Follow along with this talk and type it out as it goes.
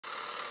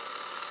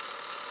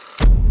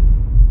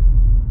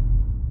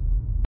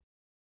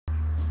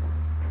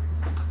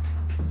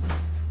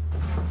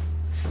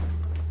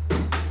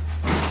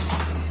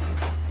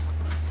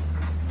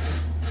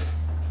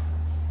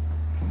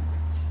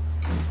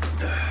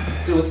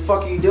Dude, what the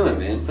fuck are you doing,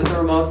 man? Put the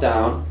remote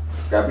down.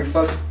 Grab your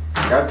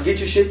get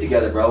your shit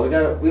together, bro. We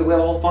have a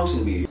whole function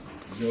to be.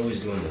 You're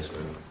always doing this,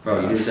 man.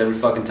 Bro, you do this every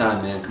fucking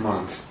time, man. Come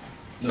on.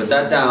 Put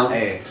that down.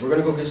 Hey, we're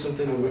gonna go get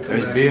something when we come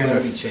back.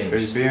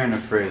 There's beer in the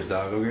fridge,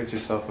 dog. Go get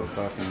yourself a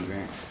fucking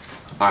drink.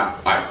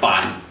 Alright,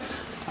 fine.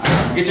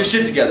 Get your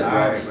shit together, bro.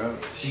 Alright, bro.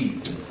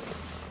 Jesus.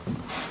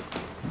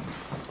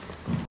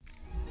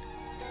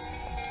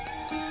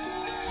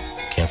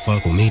 Can't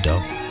fuck with me,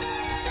 though.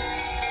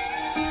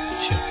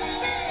 Shit.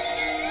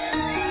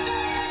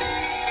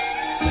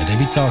 Man, they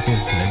be talking.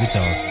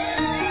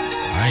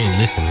 I ain't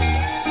listening,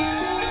 though.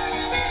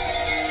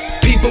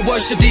 People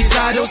worship these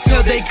idols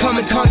till they come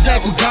in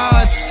contact with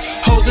gods.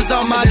 Hoes is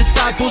all my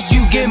disciples,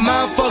 you get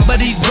mind fucked by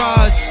these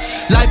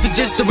bras. Life is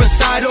just a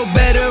recital,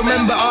 better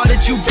remember all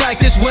that you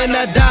practice. When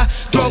I die,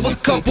 throw a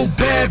couple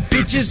bad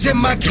bitches in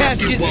my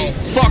casket.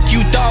 Fuck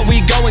you, dog,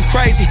 we going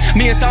crazy.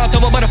 Me and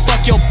Tavo, but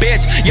fuck your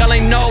bitch. Y'all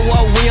ain't know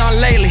what we on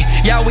lately.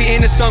 Yeah, we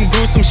into some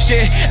gruesome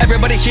shit.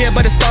 Everybody here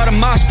but it start a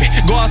mosh pit.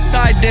 Go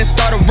outside, then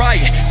start a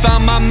riot.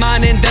 Found my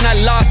mind and then I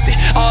lost it.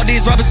 All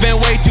these rappers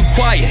been way too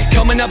quiet.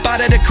 Coming up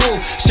out of the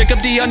cool, shake up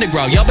the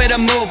underground, y'all better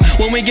move.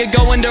 When we get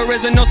going, there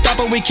isn't no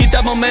stopping. We keep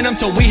that momentum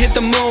till we hit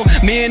the moon.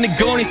 Me and the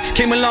Goonies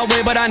came a long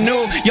way, but I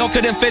knew y'all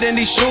couldn't fit in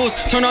these shoes.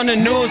 Turn on the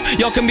news,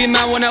 y'all can be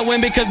mad when I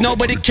win because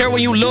nobody care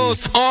when you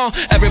lose.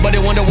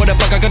 Everybody wonder where the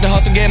fuck I got the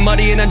hustle, get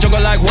muddy and then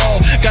juggle like whoa.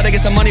 Gotta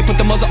get some money, put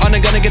the muzzle on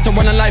and gonna get to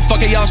running like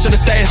fuck it. Y'all should've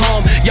stayed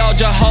home. Y'all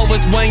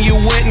Jehovah's when you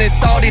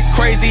witness all these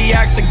crazy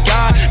acts of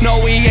God.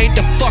 No, we ain't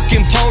the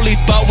fucking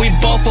police, but we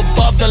both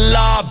above the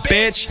law,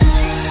 bitch.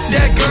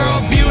 That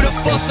girl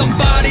beautiful,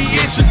 somebody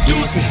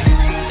introduce me.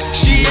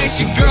 She ain't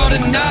your girl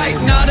tonight,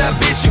 nah, that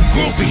bitch a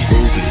groupie.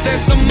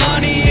 There's some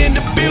money in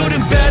the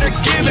building, better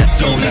give it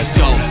to me. Let's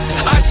go.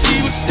 I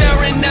see you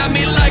staring at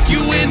me like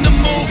you in the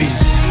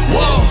movies.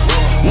 Whoa,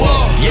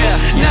 yeah,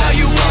 now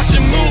you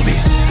watching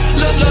movies.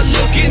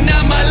 Looking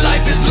at my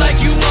life is like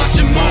you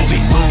watching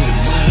movies.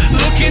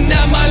 Looking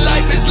at my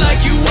life is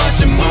like you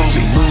watching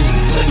movies.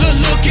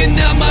 Looking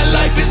at my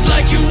life is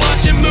like you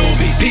watching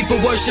movies. People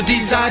worship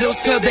these idols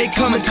till they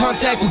come in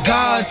contact with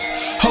gods.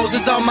 Hoes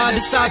is all my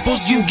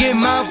disciples, you get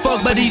mind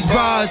fucked by these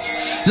bras.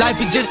 Life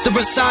is just a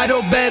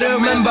recital, better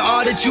remember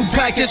all that you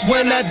practice.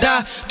 When I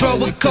die, throw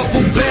a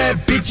couple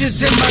bad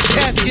bitches in my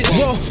casket.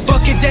 Whoa,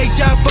 fuck a day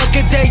job.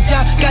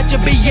 Got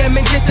your BM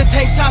in just a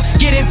tank top,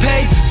 getting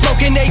paid,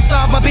 smoking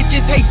A-Soft. My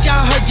bitches hate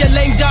y'all, heard your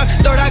lame dog.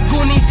 Third eye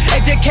Goonies,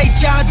 educate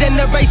y'all, then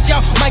erase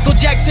y'all. Michael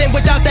Jackson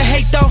without the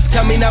hate though.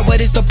 Tell me now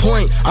what is the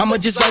point? I'ma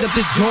just light up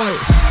this joint.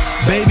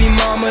 Baby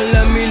mama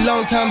love me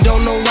long time,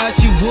 don't know why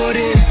she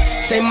wouldn't.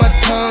 Say my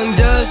tongue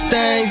does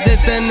things that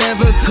they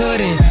never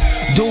couldn't.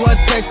 Do I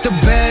text her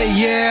back?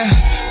 Yeah,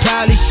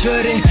 probably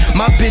shouldn't.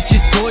 My bitch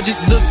is gorgeous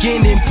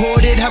looking,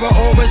 imported. How her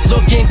aura's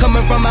looking,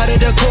 coming from out of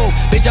the cold.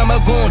 Bitch, I'm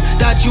a goon,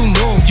 thought you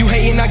knew. You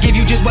hating, I give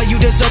you just what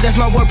you deserve. That's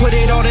my word, put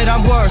it all that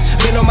I'm worth.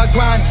 Been on my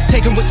grind,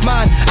 taking what's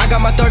mine. I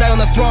got my third eye on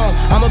the throne.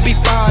 I'ma be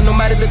fine, no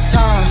matter the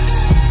time.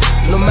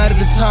 No matter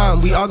the time,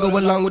 we all go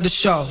along with the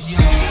show.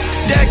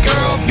 That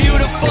girl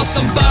beautiful,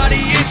 somebody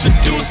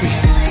introduce me.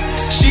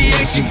 She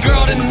ain't your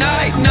girl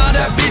tonight, nah,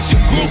 that bitch a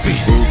groupie.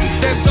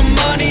 There's some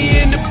money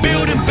in the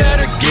building,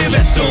 better give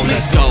it to me.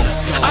 Let's go.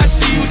 I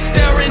see you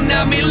staring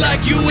at me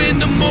like you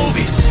in the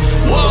movies.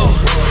 Whoa,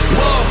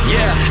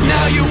 yeah,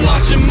 now you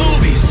watching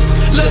movies.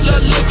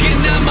 Looking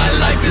at my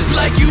life is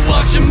like you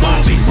watching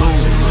movies.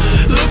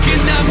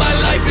 Looking at my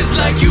life is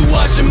like you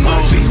watching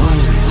movies.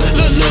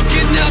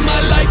 Looking at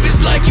my life is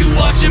like you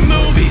watching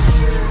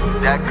movies.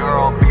 That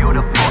girl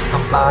beautiful,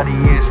 somebody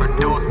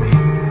introduce me.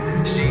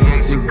 She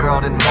ain't your girl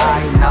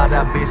tonight, nah,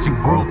 that bitch a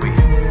groupie.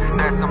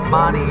 There's some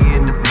money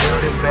in the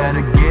building,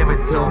 better give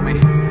it to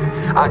me.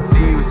 I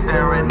see you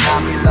staring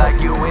at me like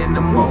you in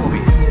the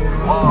movies.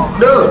 Whoa,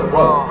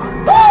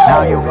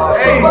 now you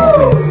watching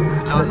movies.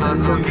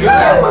 Looking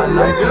at my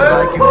life is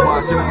like you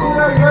watching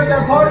movies.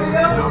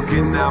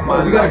 Looking at my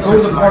life. We gotta go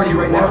to the party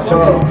right now.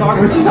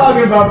 What you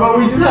talking about, bro?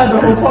 We just had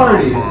the whole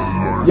party.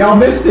 Y'all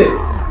missed it.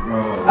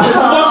 What the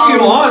fuck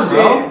you on,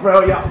 bro?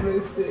 Bro, y'all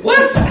missed it.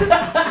 What?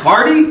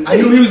 Party? I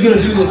knew he was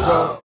gonna do this,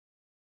 bro.